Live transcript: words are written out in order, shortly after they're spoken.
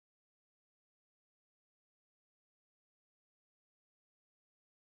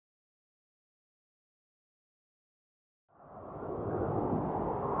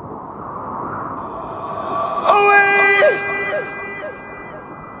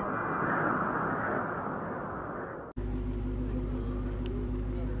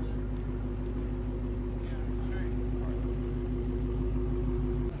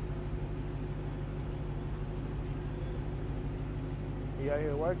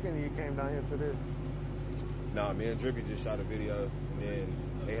here working, and you came down here for this? Nah, me and Trippie just shot a video, and then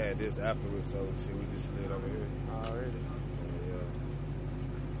they had this afterwards, so shit, we just slid over here. Already. Yeah.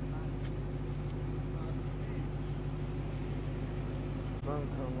 Sun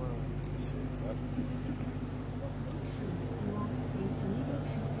come on. Shit, fuck.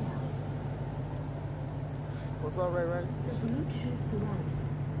 What's up, Ray Ray? Bluetooth device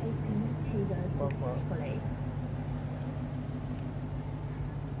is connected successfully.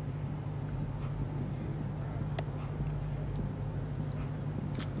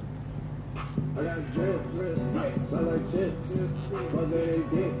 I got drip, I like chips, fuck they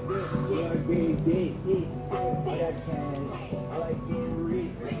dick, I like getting dick, I got cash, I like getting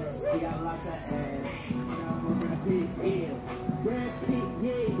rich, she got lots of ass, I got more Brad Pitt, yeah, Brad Pitt,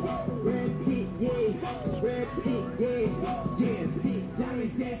 yeah, Brad Pitt, yeah, Brad Pitt, yeah, yeah,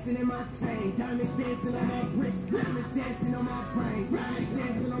 diamonds dancing in my chain, diamonds dancing on my wrist, diamonds dancing on my brain, diamonds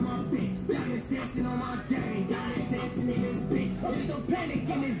dancing on my bitch, diamonds dancing on my game, diamonds dancing in this bitch, there's no panic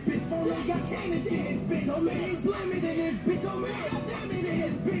in this bitch, for me, got cameras in this bitch, oh man, he's blaming in this bitch, oh man, got damn it in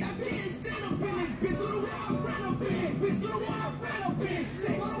this bitch, I can't stand up in this bitch, go to where I ran up in this bitch, go to where I ran up in this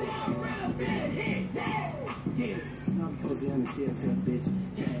shit, go to where I ran up in this hit, that, yeah, I'm cozy on the TSF, bitch,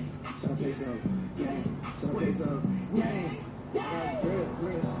 gang, so Peso, gang, so Peso, gang, drip,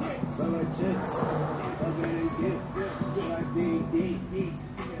 so like chips, okay, get, so like BD,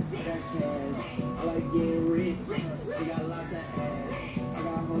 I got cash, I like getting rich, she got lots of ass, I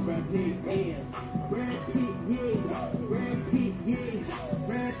got more Brad Pitt, yeah, Brad Pitt, yeah, Brad Pitt, yeah,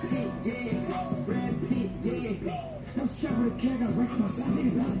 Brad Pitt, yeah, Brad Pitt, yeah. I'm strapped with a kid, I got rich myself,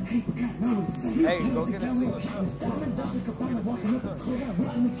 nigga, I hate the cat, no, it's Hey, go get us some stuff.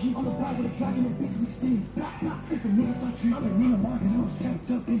 on the block with a Glock and that bitch we steam. If a nigga start treating, I'm a nigga market, I'm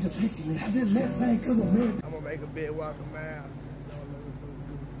strapped up in your picture, man. I said left side, cause I'm married. I'm gonna make a bit walk a mile.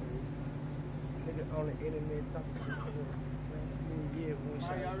 Nigga on the internet talking to yeah, when we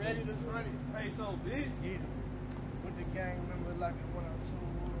y'all ready? Let's run it. Peso, bitch. Get it. With the gang member like it when I'm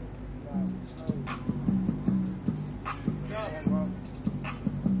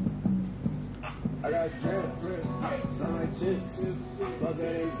I got drip, some like chips, fuck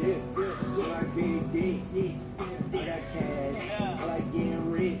that ain't dip, she like BD, I got cash, I like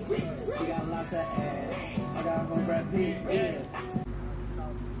getting rich, she got lots of ass, I got more Brad Pitt, yeah.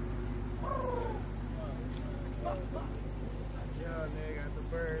 Yeah, nigga, got the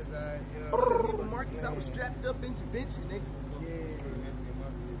bird's eye, yeah. Marcus, I was strapped up intervention, nigga. Yeah.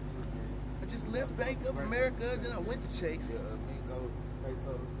 I just left Bank of America, then I went to Chase.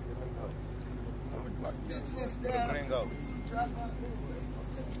 Gringo.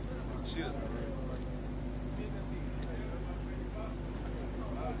 Shoot.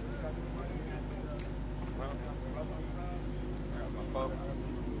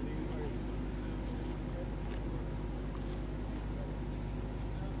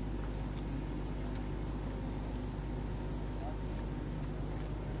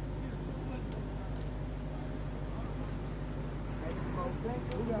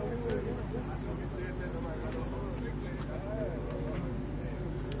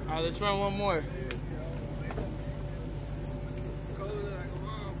 All right, let's run one more.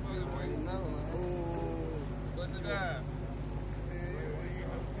 What's it down?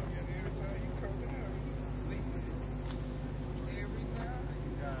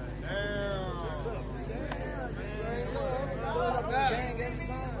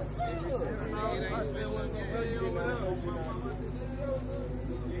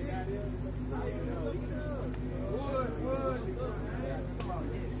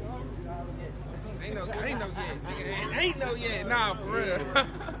 Ain't no yet. Nah, for real.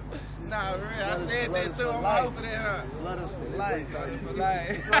 Nah, for real. I said that too. I'm over that, huh? Let us for life.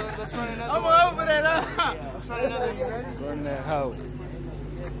 Let's run another I'm over that, huh? Let's run another. You ready? Run that hoe.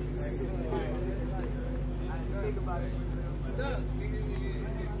 Think about it.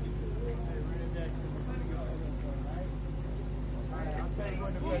 I'll tell you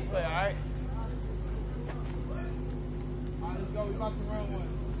when the first play, alright? Alright, let's go. We about to run one.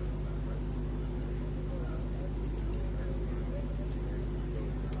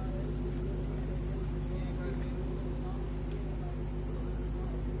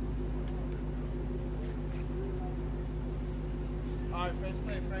 Alright, first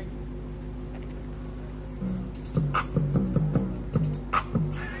play, Frank.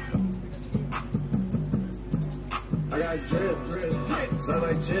 I got drip, so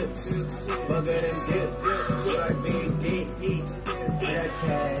like chips, fuck that and dip, she like BD, I got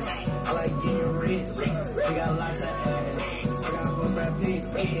cash, I like getting rich, she got lots of ass, I got more Brad Pitt,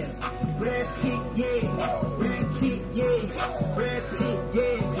 yeah, Brad Pitt, yeah, Brad Pitt, yeah, Brad Pitt, yeah.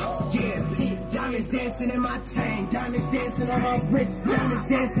 dancing in my chain, diamonds dancing on my wrist, diamonds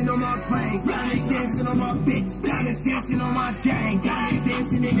dancing on my brain, diamonds dancing on my bitch, diamonds dancing on my gang, diamonds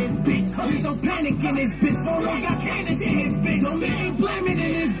dancing in this bitch. Please don't panic in this bitch, for I got cannons in this bitch. Don't make me blame it in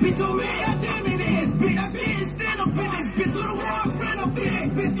this bitch, don't make goddamn it in this bitch. I can't stand up in this bitch, go to war, I ran up in this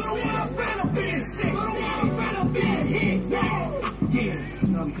bitch, go to war, I ran up in this shit, go to war, I ran up in this hit, yeah. You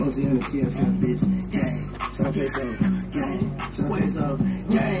know I'm close to the TSM, bitch, gang. Should I play some gang? Should I play some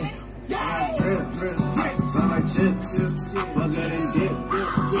gang? Drip, drip, drip, sound like chips, fuck good and dip,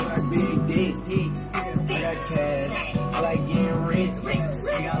 feel like big dick, I got cash, I like getting rich, I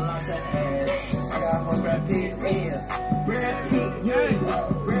got lots of ass, I got horse Brad Pitt, yeah, Brad Pitt, yeah,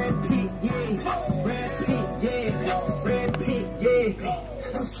 Brad Pitt, yeah, Brad Pitt, yeah, Brad Pitt, yeah.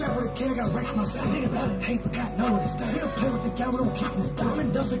 I'm strapped with a kid, I got racks myself. Nigga about it, hate, but God know what it's done. We don't play with the guy, we don't kick in his thumb. I'm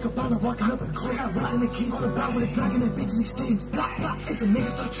in dust like a bottle, walking up and cold. I got rats in the key, on the bar with a dragon, that bitch is extended. Block, block, if a nigga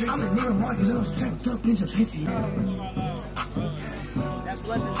start tripping, I'm in Neiman Marcus, and I'm strapped up, ninja pitchy. That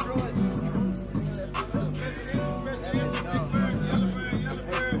blood destroyed.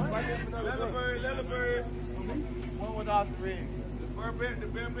 One was off the rig. The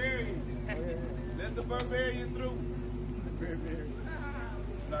barbarian. Let the barbarian through.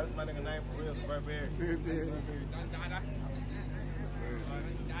 No, that's my nigga name for real, the barbarian. The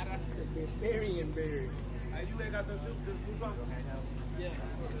barbarian berry. Hey, you ain't got the soup, the two bucks? Yeah.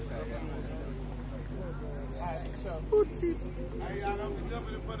 Alright, so. Hey, y'all know we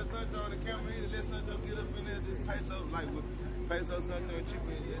jumping in front of Honcho on the camera. Either let Honcho get up in there, just Peso, like with Peso, Honcho, and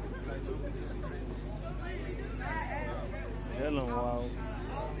Trippie. Yeah, like, Tell them, wow.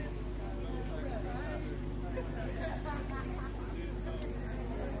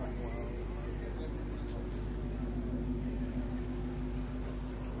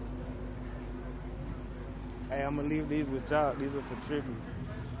 Hey, I'm gonna leave these with y'all. These are for Trippie.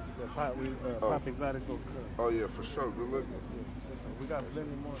 The pop, pop exotic go cut. Oh yeah, for sure. Good looking. Yeah, so we got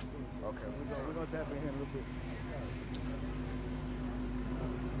plenty more too. Okay. We're gonna tap in here a little bit.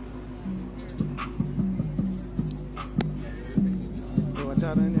 Hey, watch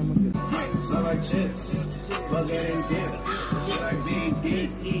out in there, I'm gonna get it. Sound like chips, fuck it and dip, feel like big dick,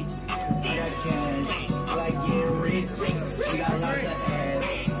 I got cash, I like getting rich, she got lots of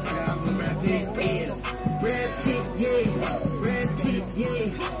ass, I got Brad Pitt, yeah, Brad Pitt, yeah, Brad Pitt, yeah,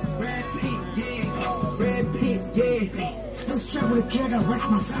 Brad Pitt, yeah, Brad Pitt, yeah. I'm strapped with a kid, I got racks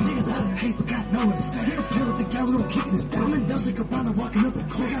myself. Nigga about it, hate, but God know what it's done. They don't play with the guy, we don't kick in his thumb. I'm in dust like a bottle, walking up and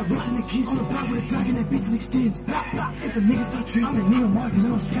cold. I got rich in the key, on the bar with a dragon, that bitch is extended. Bop, bop, if a nigga start tripping, I'm in Neiman Marcus,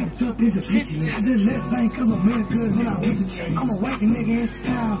 and I'm strapped up into pitchy. I just left bank, cause I'm real good when I went to chase. I'm a wacky nigga in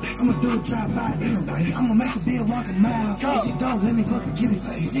style, I'ma do a drive-by anyway. I'ma make the bill walk a mile. If she don't let me fucking give me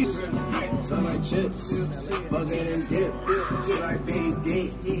face. Sound like chips, fuck it and dip, feel like big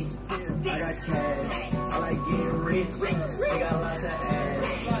dick, I got cash, I like getting rich, I got lots of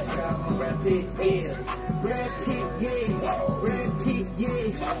ass, I got Brad Pitt, yeah, Brad Pitt, yeah, Brad Pitt,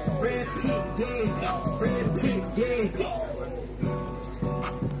 yeah, Brad Pitt, yeah, Brad Pitt, yeah.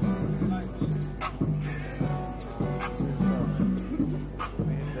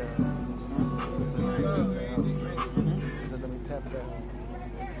 So let me tap that.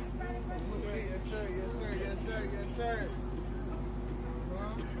 Yes, sir.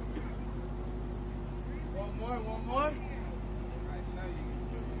 One more.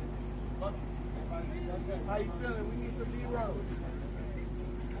 How you feeling? We need some B-roll.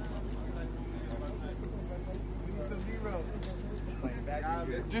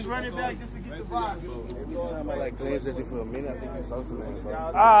 Just run it back just to get the box. Every time I like glance at you for a minute, I think you're social man, bro.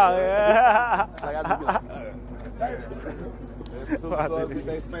 Oh, yeah. Like I do Superstars,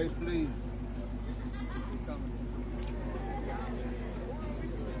 they space, please.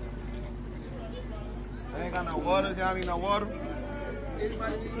 They ain't got no water. Y'all need no water?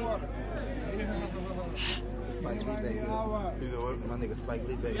 Anybody need water? Spike Lee back there. My nigga Spike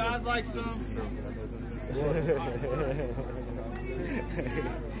Lee back there. Y'all like some?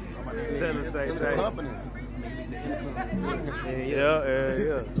 Tell him, say. Company. Yeah.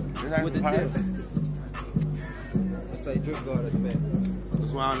 With the tip. Let's say drip guard at the back.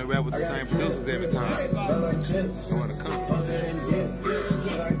 That's why I only rap with the same producers every time. I want to come.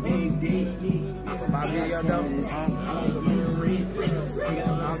 My video though.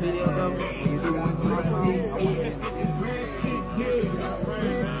 My video though. You do one to my phone.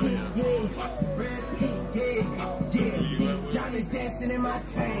 Diamonds dancing in my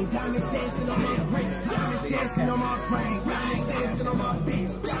chain, diamonds dancing on my wrist, diamonds dancing on my brain, diamonds dancing on my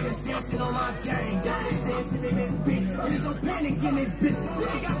bitch, diamonds dancing on my gang, diamonds dancing in this bitch. Please don't panic in this bitch,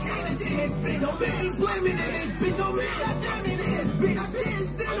 I got cannons in this bitch. Don't make me blame it in this bitch, don't make goddamn it in this bitch. I didn't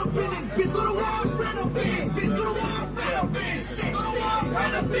stand up in this bitch, go to war, ran up in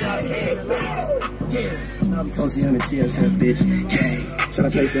Cozy on the TSF, bitch. Gang. Should I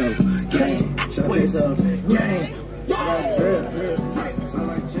play some? Gang. Should I play some? Gang. I got drip. I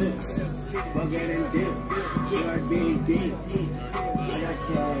like chips. Bucket and dip. She like being deep. I got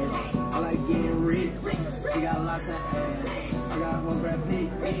cash. I like getting rich. She got lots of ass. I got one Brad Pitt,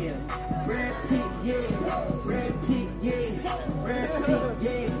 yeah. Brad Pitt, yeah. Brad Pitt, yeah. Brad Pitt,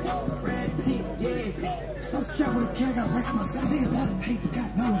 yeah. Brad Pitt, yeah. I'm strapped with a kid, I got racks myself. Nigga let him hate the guy,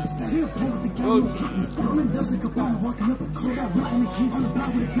 no one is that. He'll play with the guy, he'll kick me. Rolling dust like a bomb, walking up a court. Got rocks on the kid, on the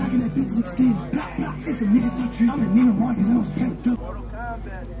block with a Glock, and that bitch looks thin. If the niggas start treating, I'm in Neiman Marcus, and I'm strapped up. Mortal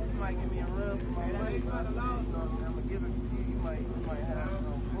Kombat, you might give me a run for my money. You know what I'm saying? I'm gonna give it to you. You might have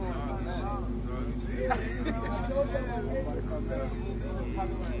some fun on that.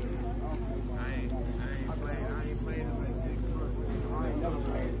 I ain't played in like 6 months. I ain't never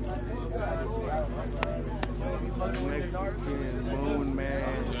played. Mexican Moon Man.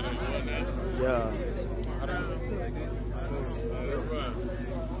 Yeah.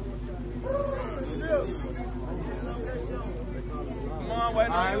 Come on, wait.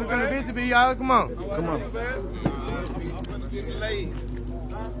 Alright, we're gonna visit me, y'all. Come on.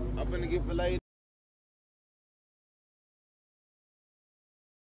 I'm finna get filleted.